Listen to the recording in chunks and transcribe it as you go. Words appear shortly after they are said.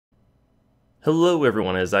Hello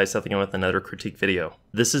everyone, it is I, Seth, again with another critique video.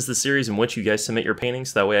 This is the series in which you guys submit your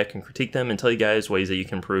paintings, so that way I can critique them and tell you guys ways that you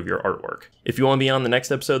can improve your artwork. If you want to be on the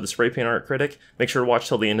next episode, the Spray Paint Art Critic, make sure to watch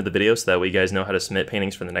till the end of the video so that way you guys know how to submit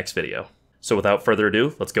paintings for the next video. So without further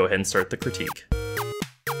ado, let's go ahead and start the critique.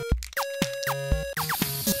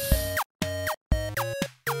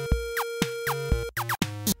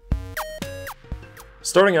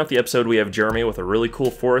 Starting off the episode, we have Jeremy with a really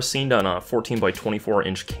cool forest scene done on a 14 by 24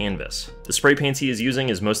 inch canvas. The spray paints he is using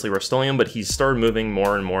is mostly Rust-Oleum, but he's started moving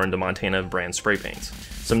more and more into Montana brand spray paints.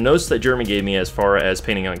 Some notes that Jeremy gave me as far as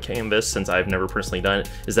painting on canvas, since I've never personally done it,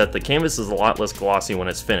 is that the canvas is a lot less glossy when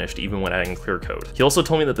it's finished, even when adding clear coat. He also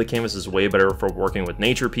told me that the canvas is way better for working with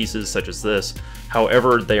nature pieces such as this,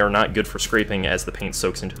 however they are not good for scraping as the paint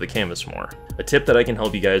soaks into the canvas more. A tip that I can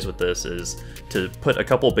help you guys with this is to put a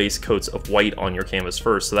couple base coats of white on your canvas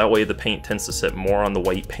first, so that way the paint tends to sit more on the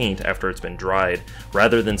white paint after it's been dried,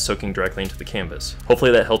 rather than soaking directly into the canvas.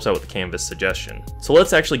 Hopefully that helps out with the canvas suggestion. So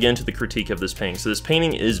let's actually get into the critique of this painting. So this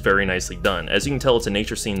painting is very nicely done. As you can tell, it's a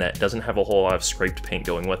nature scene that doesn't have a whole lot of scraped paint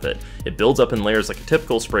going with it. It builds up in layers like a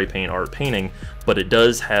typical spray paint art painting, but it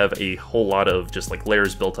does have a whole lot of just like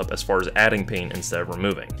layers built up as far as adding paint instead of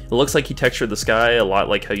removing. It looks like he textured the sky a lot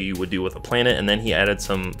like how you would do with a planet, and then he added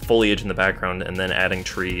some foliage in the background, and then adding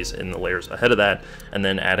trees in the layers ahead of that, and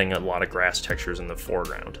then adding a lot of grass textures in the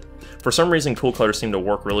foreground. For some reason, cool colors seem to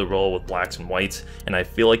work really well with blacks and whites, and I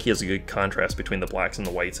feel like he has a good contrast between the blacks and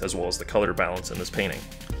the whites as well as the color balance in this painting.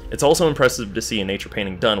 It's also impressive to see a nature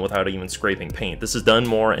painting done without even scraping paint. This is done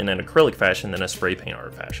more in an acrylic fashion than a spray paint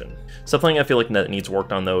art fashion. Something I feel like that needs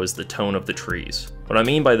worked on though is the tone of the trees. What I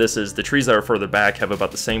mean by this is the trees that are further back have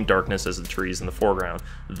about the same darkness as the trees in the foreground,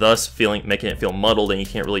 thus making it feel muddled, and you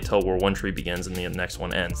can't really tell where one tree begins and the next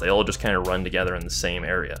one ends. They all just kind of run together in the same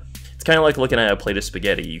area. It's kind of like looking at a plate of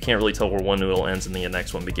spaghetti. You can't really tell where one noodle ends and the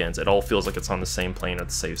next one begins. It all feels like it's on the same plane or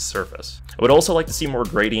the same surface. I would also like to see more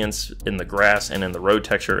gradients in the grass and in the road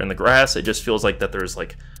texture. In the grass, it just feels like that there's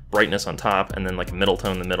like brightness on top and then like a middle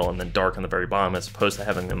tone in the middle and then dark on the very bottom, as opposed to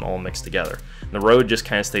having them all mixed together. And the road just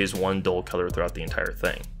kind of stays one dull color throughout the entire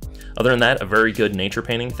thing. Other than that, a very good nature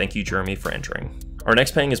painting. Thank you, Jeremy, for entering. Our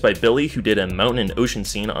next painting is by Billy, who did a mountain and ocean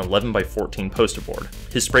scene on 11 by 14 poster board.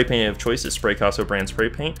 His spray painting of choice is Spraycasso brand spray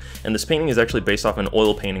paint, and this painting is actually based off an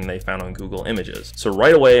oil painting they found on Google Images. So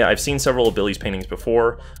right away, I've seen several of Billy's paintings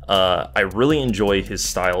before. I really enjoy his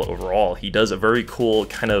style overall. He does a very cool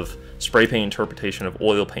kind of spray paint interpretation of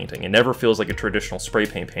oil painting. It never feels like a traditional spray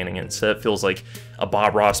paint painting. Instead, it feels like a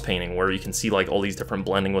Bob Ross painting where you can see like all these different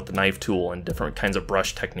blending with the knife tool and different kinds of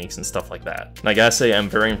brush techniques and stuff like that. And I gotta say, I'm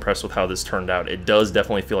very impressed with how this turned out. It does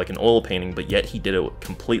definitely feel like an oil painting, but yet he did it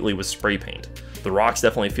completely with spray paint. The rocks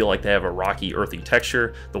definitely feel like they have a rocky, earthy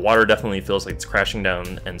texture. The water definitely feels like it's crashing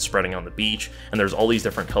down and spreading on the beach, and there's all these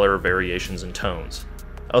different color variations and tones.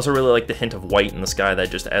 I also really like the hint of white in the sky that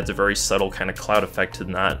just adds a very subtle kind of cloud effect to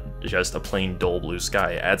not just a plain dull blue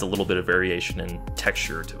sky. It adds a little bit of variation and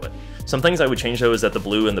texture to it. Some things I would change though is that the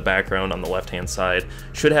blue in the background on the left hand side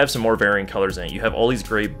should have some more varying colors in it. You have all these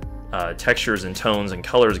great textures and tones and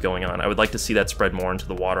colors going on. I would like to see that spread more into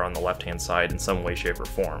the water on the left hand side in some way, shape, or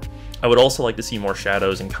form. I would also like to see more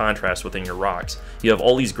shadows and contrast within your rocks. You have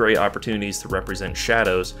all these great opportunities to represent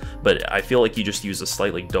shadows, but I feel like you just use a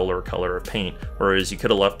slightly duller color of paint, whereas you could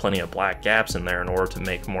have left plenty of black gaps in there in order to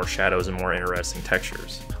make more shadows and more interesting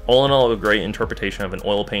textures. All in all, a great interpretation of an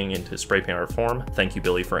oil painting into spray paint art form. Thank you,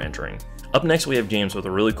 Billy, for entering. Up next, we have James with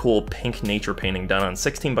a really cool pink nature painting done on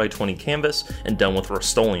 16 by 20 canvas and done with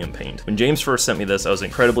Rust-Oleum paint. When James first sent me this, I was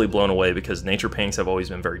incredibly blown away because nature paintings have always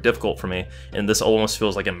been very difficult for me, and this almost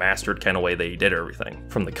feels like a mastered kind of way that he did everything.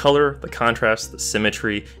 From the color, the contrast, the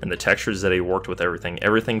symmetry, and the textures that he worked with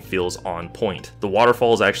everything feels on point. The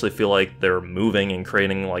waterfalls actually feel like they're moving and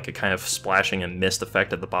creating like a kind of splashing and mist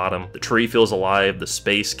effect at the bottom. The tree feels alive, the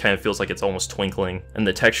space kind of feels like it's almost twinkling, and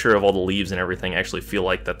the texture of all the leaves and everything actually feel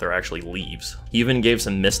like that they're actually leaves. He even gave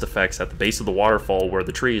some mist effects at the base of the waterfall where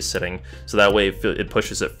the tree is sitting, so that way it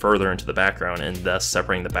pushes it further into the background and thus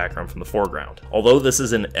separating the background from the foreground. Although this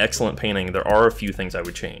is an excellent painting, there are a few things I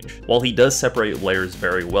would change. While he does separate layers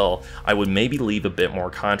very well, I would maybe leave a bit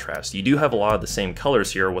more contrast. You do have a lot of the same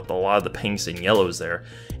colors here with a lot of the pinks and yellows there,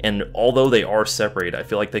 and although they are separated, I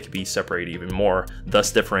feel like they could be separated even more,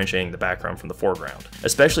 thus differentiating the background from the foreground.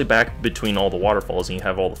 Especially back between all the waterfalls and you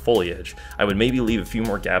have all the foliage, I would maybe leave a few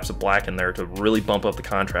more gaps of black in there to really bump up the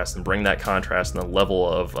contrast and bring that contrast and the level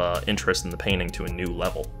of interest in the painting to a new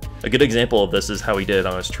level. A good example of this is how he did it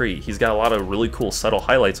on his tree. He's got a lot of really cool subtle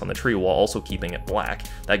highlights on the tree while also keeping it black.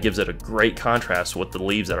 That gives it a great contrast with the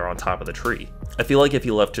leaves that are on top of the tree. I feel like if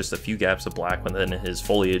he left just a few gaps of black within his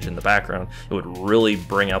foliage in the background, it would really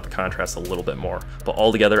bring out the contrast a little bit more. But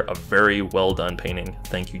altogether, a very well done painting.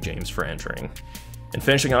 Thank you, James, for entering. And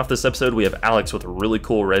finishing off this episode, we have Alex with a really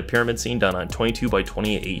cool red pyramid scene done on 22 by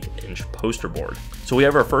 28 inch poster board. So we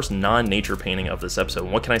have our first non-nature painting of this episode,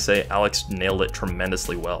 and what can I say, Alex nailed it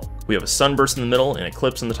tremendously well. We have a sunburst in the middle, an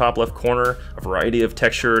eclipse in the top left corner, a variety of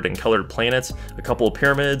textured and colored planets, a couple of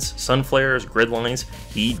pyramids, sun flares, grid lines.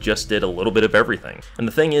 He just did a little bit of everything. And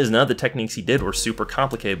the thing is, none of the techniques he did were super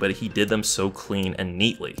complicated, but he did them so clean and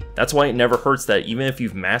neatly. That's why it never hurts that even if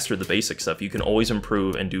you've mastered the basic stuff, you can always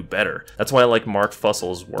improve and do better. That's why I like Mark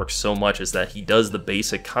Fussel's work so much, is that he does the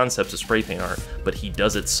basic concepts of spray paint art, but he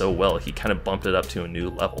does it so well. He kind of bumped it up to a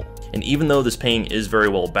new level. And even though this painting is very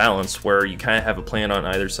well balanced, where you kind of have a planet on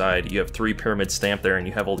either side, you have 3 pyramids stamped there, and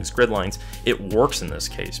you have all these grid lines, it works in this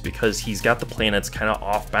case because he's got the planets kind of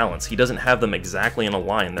off balance. He doesn't have them exactly in a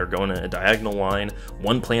line. They're going in a diagonal line.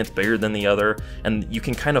 One planet's bigger than the other, and you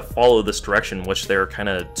can kind of follow this direction which they're kind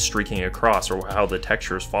of streaking across, or how the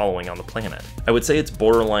texture is following on the planet. I would say it's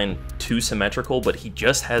borderline too symmetrical, but he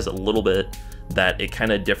just has a little bit that it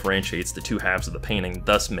kind of differentiates the two halves of the painting,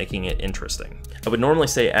 thus making it interesting. I would normally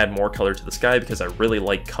say add more color to the sky because I really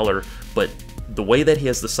like color, but the way that he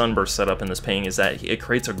has the sunburst set up in this painting is that it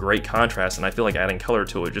creates a great contrast, and I feel like adding color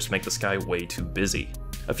to it would just make the sky way too busy.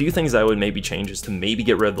 A few things I would maybe change is to maybe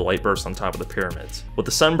get rid of the light burst on top of the pyramids. With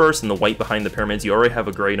the sunburst and the white behind the pyramids, you already have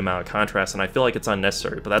a great amount of contrast, and I feel like it's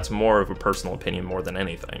unnecessary, but that's more of a personal opinion more than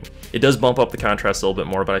anything. It does bump up the contrast a little bit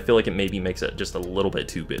more, but I feel like it maybe makes it just a little bit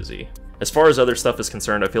too busy. As far as other stuff is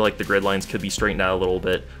concerned, I feel like the grid lines could be straightened out a little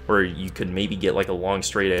bit, where you could maybe get like a long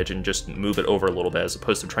straight edge and just move it over a little bit as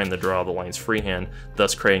opposed to trying to draw the lines freehand,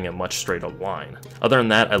 thus creating a much straighter line. Other than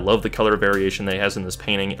that, I love the color variation that he has in this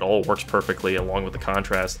painting. It all works perfectly along with the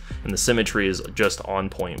contrast, and the symmetry is just on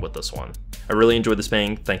point with this one. I really enjoyed this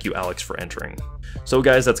painting. Thank you, Alex, for entering. So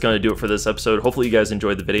guys, that's going to do it for this episode. Hopefully you guys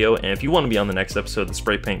enjoyed the video, and if you want to be on the next episode of the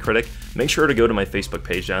Spray Paint Critic, make sure to go to my Facebook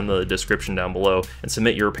page down in the description down below and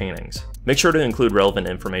submit your paintings. Make sure to include relevant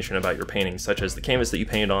information about your painting, such as the canvas that you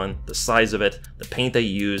painted on, the size of it, the paint that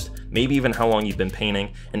you used, maybe even how long you've been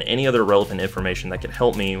painting, and any other relevant information that can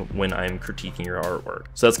help me when I'm critiquing your artwork.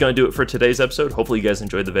 So that's going to do it for today's episode. Hopefully you guys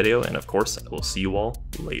enjoyed the video, and of course, I will see you all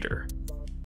later.